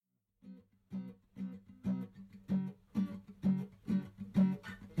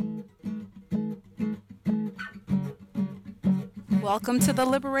Welcome to the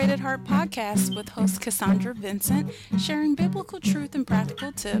Liberated Heart Podcast with host Cassandra Vincent, sharing biblical truth and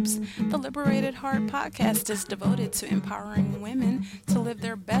practical tips. The Liberated Heart Podcast is devoted to empowering women to live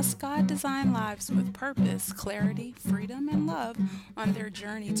their best God-designed lives with purpose, clarity, freedom, and love on their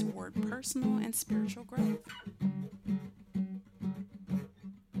journey toward personal and spiritual growth.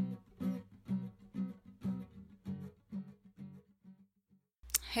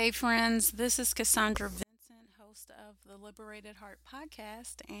 Hey friends, this is Cassandra Vincent, host of the Liberated Heart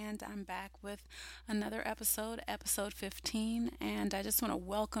Podcast, and I'm back with another episode 15, and I just want to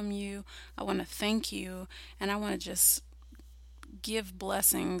welcome you. I want to thank you, and I want to just give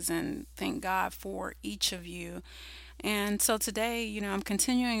blessings and thank God for each of you. And so today, I'm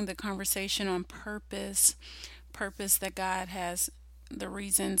continuing the conversation on purpose that God has, the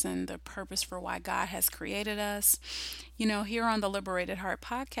reasons and the purpose for why God has created us. Here on the Liberated Heart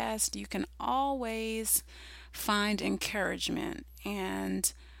Podcast, you can always find encouragement.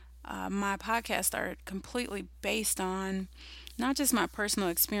 And my podcasts are completely based on not just my personal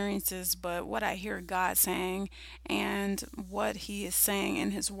experiences, but what I hear God saying and what He is saying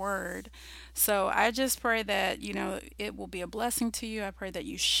in His Word. So I just pray that, it will be a blessing to you. I pray that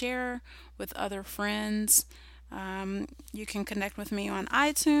you share with other friends. You can connect with me on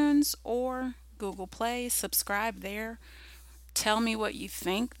iTunes or Google Play. Subscribe there. Tell me what you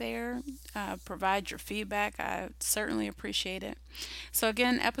think there. Provide your feedback. I certainly appreciate it. So,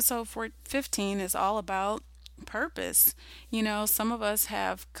 again, episode 15 is all about purpose. Some of us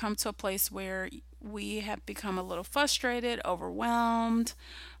have come to a place where we have become a little frustrated, overwhelmed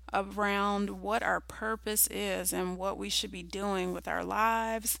around what our purpose is and what we should be doing with our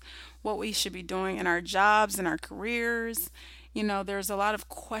lives, what we should be doing in our jobs and our careers. There's a lot of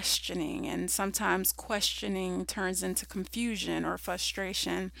questioning, and sometimes questioning turns into confusion or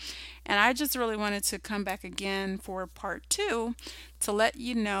frustration. And I just really wanted to come back again for part 2 to let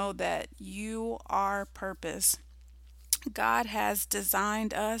you know that you are purpose. God has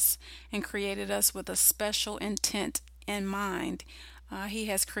designed us and created us with a special intent in mind. He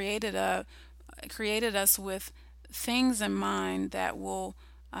has created us with things in mind that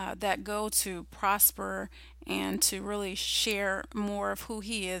go to prosper and to really share more of who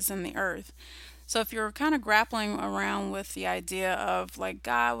He is in the earth. So if you're kind of grappling around with the idea of like,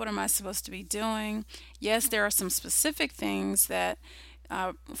 God, what am I supposed to be doing? Yes, there are some specific things that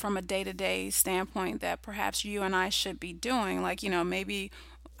from a day-to-day standpoint that perhaps you and I should be doing. Like, maybe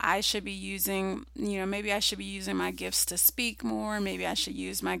I should be using, maybe I should be using my gifts to speak more. Maybe I should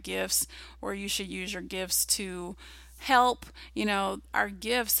use my gifts, or you should use your gifts to help. Our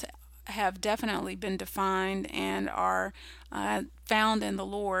gifts have definitely been defined and are found in the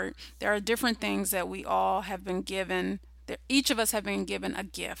Lord. There are different things that we all have been given. Each of us have been given a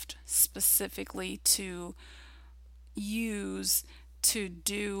gift specifically to use to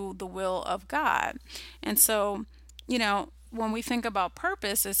do the will of God. And so, when we think about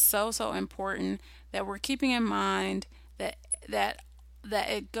purpose, it's so important that we're keeping in mind that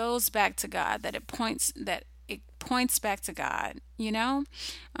it goes back to God, that it points back to God,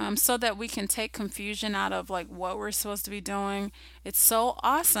 so that we can take confusion out of like what we're supposed to be doing. It's so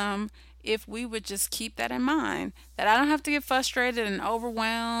awesome if we would just keep that in mind, that I don't have to get frustrated and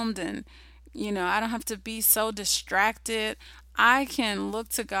overwhelmed, and I don't have to be so distracted. I can look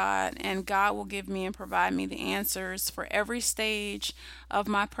to God, and God will give me and provide me the answers for every stage of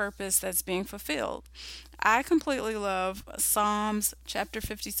my purpose that's being fulfilled. I completely love Psalms chapter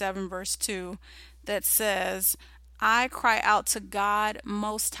 57 verse 2 that says, I cry out to God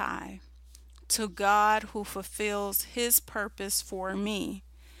Most High, to God who fulfills His purpose for me.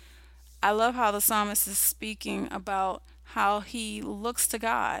 I love how the psalmist is speaking about how he looks to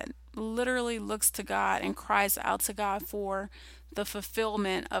God, literally looks to God and cries out to God for the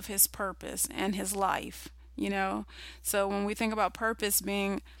fulfillment of His purpose and his life, So when we think about purpose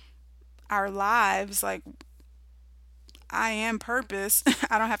being our lives, like, I am purpose.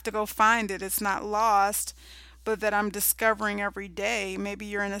 I don't have to go find it. It's not lost, but that I'm discovering every day. Maybe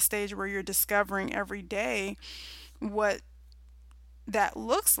you're in a stage where you're discovering every day what that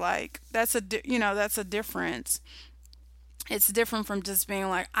looks like. That's a difference. It's different from just being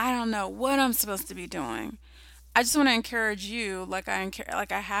like, I don't know what I'm supposed to be doing. I just want to encourage you, like I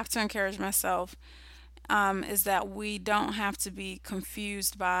have to encourage myself, is that we don't have to be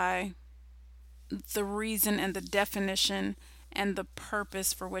confused by the reason and the definition and the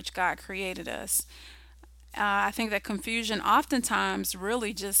purpose for which God created us. I think that confusion oftentimes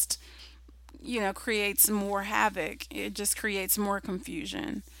really just, creates more havoc. It just creates more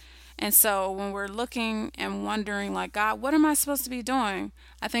confusion. And so when we're looking and wondering, like, God, what am I supposed to be doing?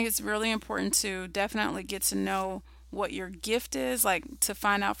 I think it's really important to definitely get to know what your gift is, like to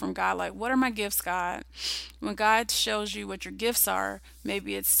find out from God, like, what are my gifts, God? When God shows you what your gifts are,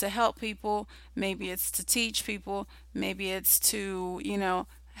 maybe it's to help people, maybe it's to teach people, maybe it's to,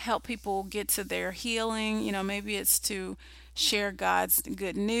 help people get to their healing, maybe it's to share God's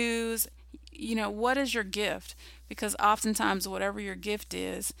good news. What is your gift? Because oftentimes, whatever your gift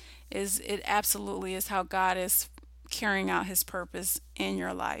is it absolutely is how God is carrying out his purpose in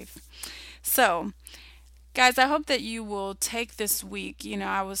your life. So, guys, I hope that you will take this week.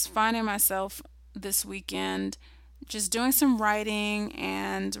 I was finding myself this weekend just doing some writing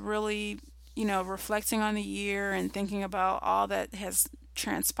and really, reflecting on the year and thinking about all that has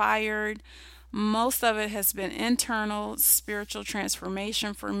transpired. Most of it has been internal spiritual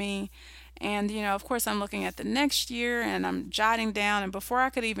transformation for me. And, of course, I'm looking at the next year and I'm jotting down. And before I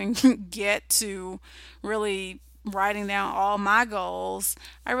could even get to really writing down all my goals,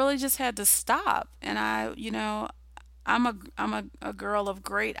 I really just had to stop. And I'm a girl of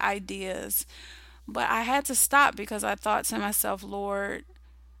great ideas, but I had to stop because I thought to myself, Lord,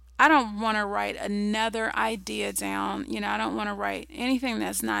 I don't want to write another idea down. I don't want to write anything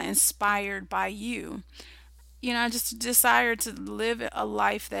that's not inspired by you. I just desire to live a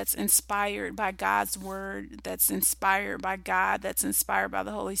life that's inspired by God's word, that's inspired by God, that's inspired by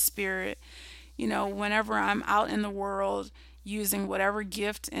the Holy Spirit. Whenever I'm out in the world using whatever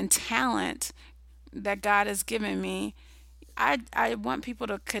gift and talent that God has given me, I want people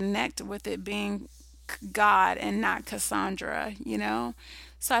to connect with it being God and not Cassandra.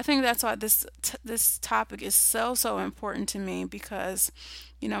 So I think that's why this topic is so important to me, because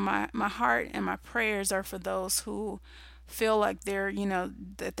my heart and my prayers are for those who feel like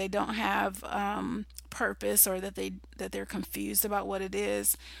that they don't have purpose, or that they're confused about what it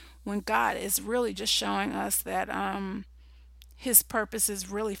is, when God is really just showing us that his purpose is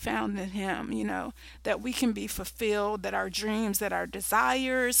really found in him, that we can be fulfilled, that our dreams, that our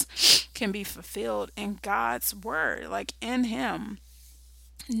desires can be fulfilled in God's word, like in him.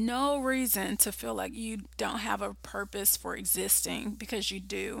 No reason to feel like you don't have a purpose for existing, because you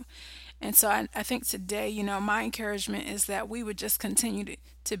do. And so I think today, my encouragement is that we would just continue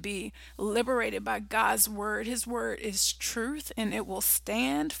to be liberated by God's word. His word is truth and it will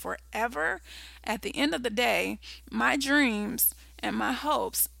stand forever. At the end of the day, my dreams and my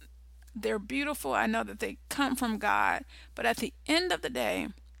hopes, they're beautiful. I know that they come from God. But at the end of the day,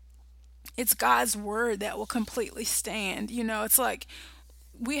 it's God's word that will completely stand. It's like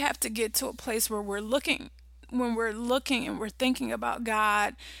we have to get to a place where when we're looking and we're thinking about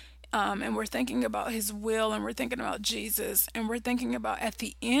God, and we're thinking about his will, and we're thinking about Jesus, and we're thinking about, at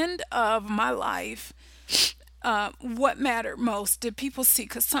the end of my life, what mattered most. Did people see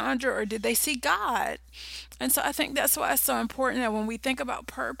Cassandra, or did they see God? And so I think that's why it's so important that when we think about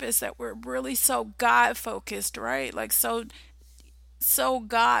purpose, that we're really so God focused, right? Like so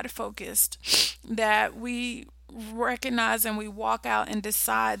God focused, that we recognize and we walk out and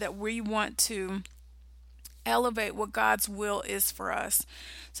decide that we want to elevate what God's will is for us.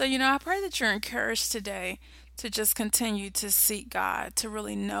 So, I pray that you're encouraged today to just continue to seek God, to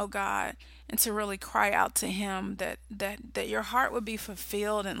really know God, and to really cry out to him, that your heart would be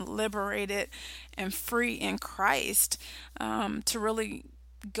fulfilled and liberated and free in Christ, to really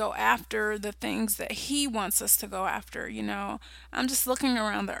go after the things that he wants us to go after. I'm just looking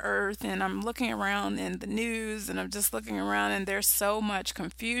around the earth, and I'm looking around in the news, and I'm just looking around, and there's so much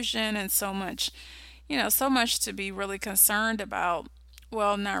confusion and so much to be really concerned about.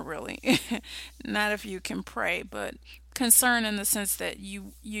 Well, not really. Not if you can pray, but concern in the sense that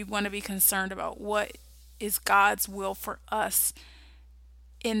you want to be concerned about what is God's will for us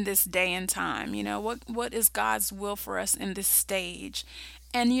in this day and time. What is God's will for us in this stage?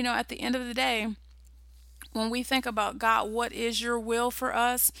 And at the end of the day, when we think about God, what is your will for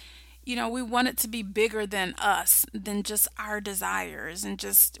us? We want it to be bigger than us, than just our desires and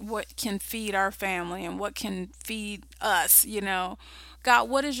just what can feed our family and what can feed us. God,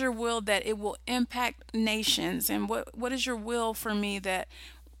 what is your will that it will impact nations? And what is your will for me, that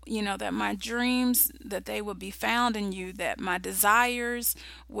that my dreams, that they would be found in you, that my desires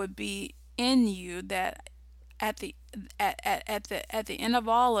would be in you, that at the at the end of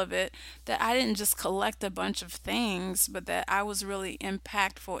all of it, that I didn't just collect a bunch of things, but that I was really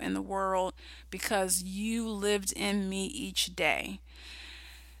impactful in the world because you lived in me each day.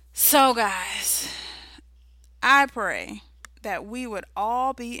 So guys, I pray that we would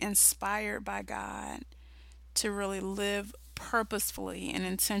all be inspired by God to really live purposefully and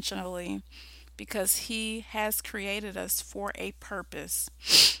intentionally, because he has created us for a purpose.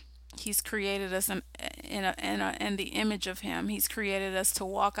 He's created us in the image of him. He's created us to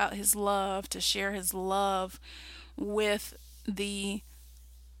walk out his love, to share his love with the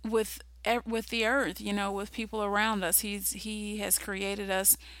with the earth, with people around us. He has created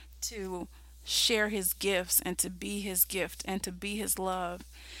us to share his gifts and to be his gift and to be his love.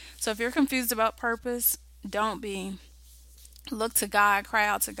 So if you're confused about purpose, don't be. Look to God, cry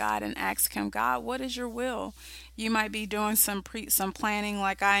out to God and ask him, God, what is your will? You might be doing some planning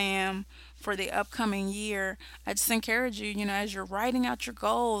like I am for the upcoming year. I just encourage you, as you're writing out your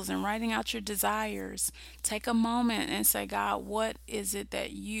goals and writing out your desires, take a moment and say, God, what is it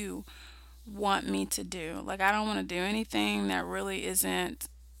that you want me to do? Like, I don't want to do anything that really isn't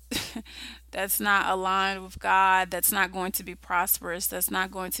that's not aligned with God, that's not going to be prosperous, that's not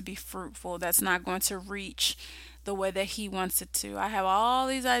going to be fruitful, that's not going to reach the way that He wants it to. I have all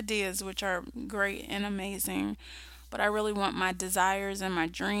these ideas which are great and amazing, but I really want my desires and my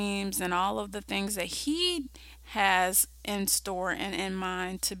dreams and all of the things that He has in store and in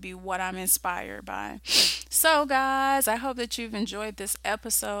mind to be what I'm inspired by. So, guys, I hope that you've enjoyed this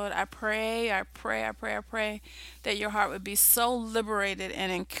episode. I pray that your heart would be so liberated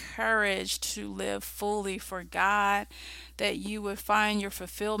and encouraged to live fully for God, that you would find your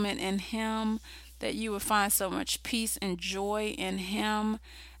fulfillment in Him, that you would find so much peace and joy in Him,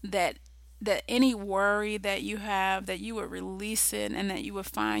 that any worry that you have, that you would release it, and that you would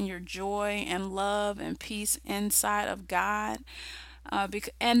find your joy and love and peace inside of God.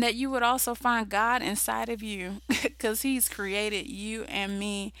 And that you would also find God inside of you because He's created you and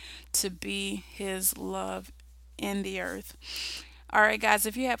me to be His love in the earth. All right, guys,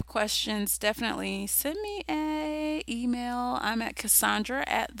 if you have questions, definitely send me a email. I'm at Cassandra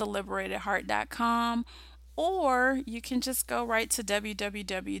at theliberatedheart.com, or you can just go right to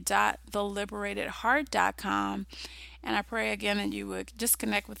www.theliberatedheart.com. And I pray again that you would just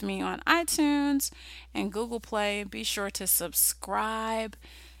connect with me on iTunes and Google Play. Be sure to subscribe,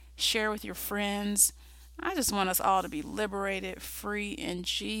 share with your friends. I just want us all to be liberated, free in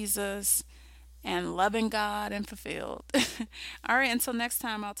Jesus, and loving God and fulfilled. All right, until next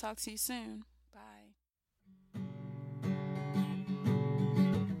time, I'll talk to you soon.